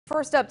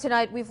First up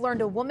tonight, we've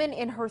learned a woman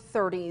in her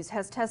 30s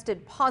has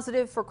tested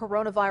positive for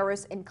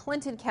coronavirus in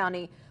Clinton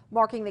County,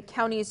 marking the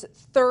county's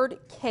third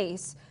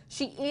case.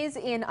 She is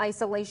in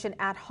isolation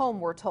at home,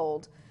 we're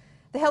told.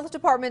 The health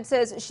department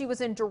says she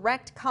was in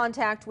direct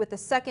contact with the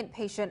second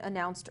patient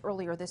announced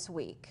earlier this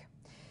week.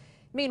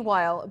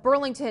 Meanwhile,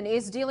 Burlington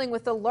is dealing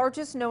with the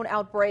largest known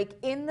outbreak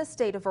in the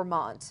state of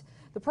Vermont.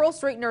 The Pearl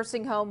Street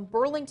Nursing Home,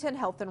 Burlington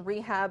Health and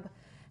Rehab,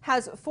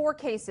 has 4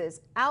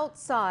 cases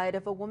outside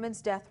of a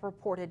woman's death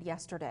reported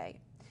yesterday.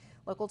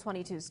 Local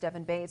 22's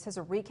Devin Bates has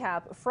a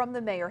recap from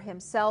the mayor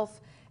himself.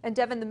 And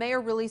Devin, the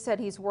mayor really said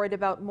he's worried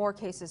about more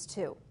cases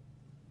too.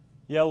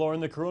 Yeah,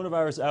 Lauren, the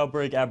coronavirus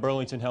outbreak at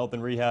Burlington Health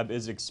and Rehab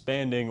is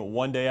expanding.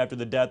 One day after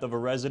the death of a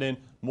resident,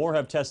 more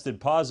have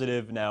tested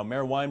positive. Now,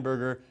 Mayor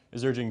Weinberger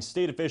is urging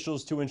state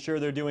officials to ensure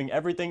they're doing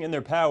everything in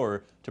their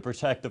power to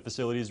protect the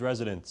facility's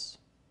residents.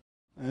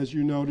 As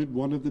you noted,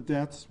 one of the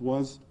deaths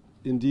was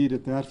indeed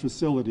at that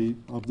facility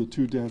of the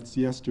 2 deaths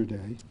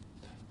yesterday.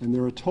 And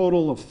there are a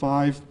total of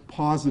 5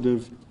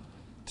 positive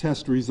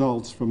test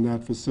results from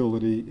that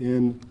facility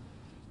in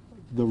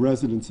the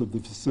residents of the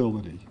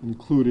facility,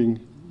 including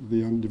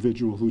the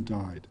individual who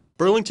died.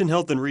 Burlington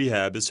Health and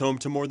Rehab is home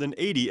to more than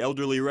 80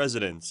 elderly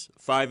residents.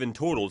 5 in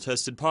total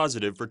tested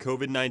positive for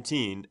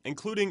COVID-19,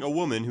 including a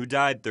woman who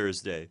died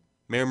Thursday.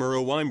 Mayor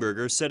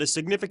Weinberger said a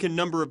significant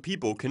number of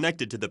people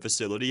connected to the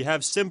facility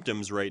have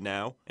symptoms right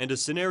now, and a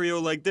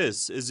scenario like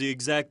this is the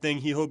exact thing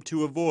he hoped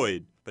to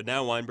avoid. But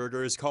now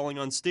Weinberger is calling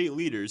on state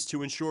leaders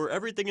to ensure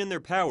everything in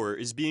their power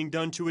is being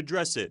done to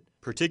address it,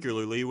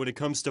 particularly when it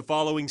comes to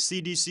following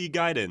CDC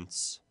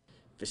guidance.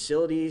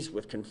 Facilities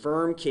with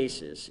confirmed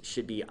cases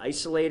should be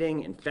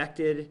isolating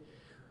infected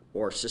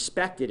or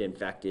suspected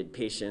infected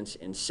patients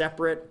in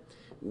separate,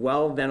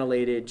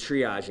 well-ventilated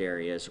triage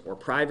areas or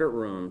private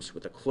rooms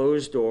with a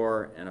closed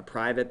door and a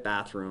private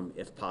bathroom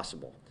if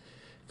possible.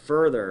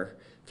 Further,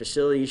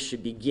 facilities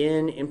should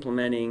begin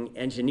implementing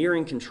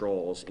engineering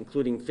controls,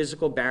 including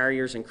physical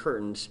barriers and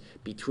curtains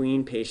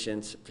between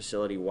patients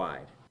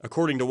facility-wide.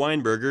 According to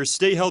Weinberger,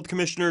 State Health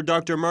Commissioner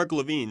Dr. Mark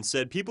Levine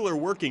said people are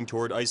working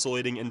toward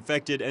isolating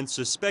infected and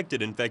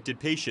suspected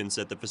infected patients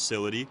at the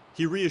facility.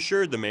 He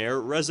reassured the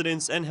mayor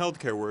residents and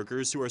healthcare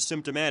workers who are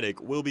symptomatic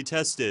will be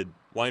tested.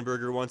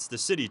 Weinberger wants the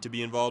city to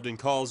be involved in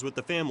calls with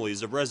the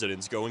families of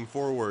residents going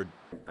forward.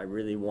 I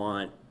really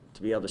want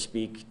to be able to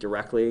speak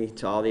directly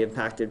to all the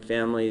impacted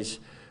families,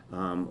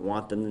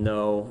 want them to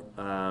know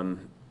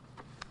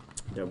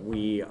that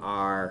we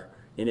are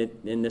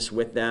in this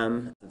with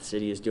them. The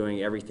city is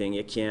doing everything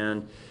it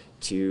can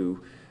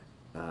to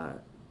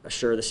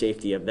assure the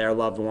safety of their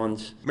loved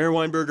ones. Mayor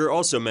Weinberger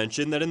also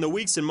mentioned that in the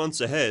weeks and months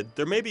ahead,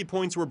 there may be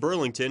points where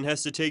Burlington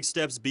has to take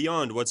steps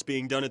beyond what's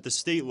being done at the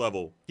state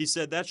level. He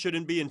said that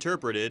shouldn't be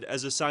interpreted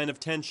as a sign of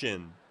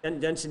tension. And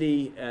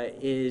density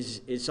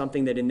is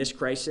something that in this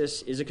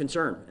crisis is a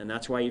concern, and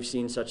that's why you've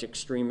seen such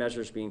extreme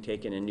measures being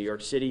taken in New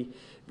York City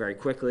very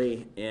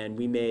quickly, and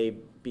we may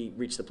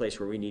reach the place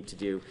where we need to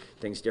do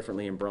things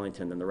differently in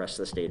Burlington than the rest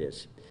of the state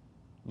is.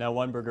 Now,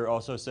 Weinberger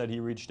also said he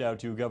reached out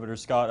to Governor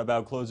Scott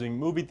about closing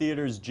movie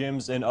theaters,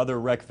 gyms, and other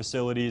rec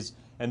facilities.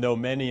 And though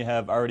many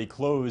have already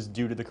closed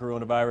due to the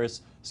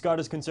coronavirus, Scott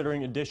is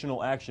considering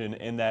additional action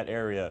in that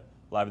area.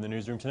 Live in the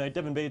newsroom tonight,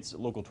 Devin Bates,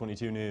 Local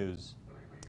 22 News.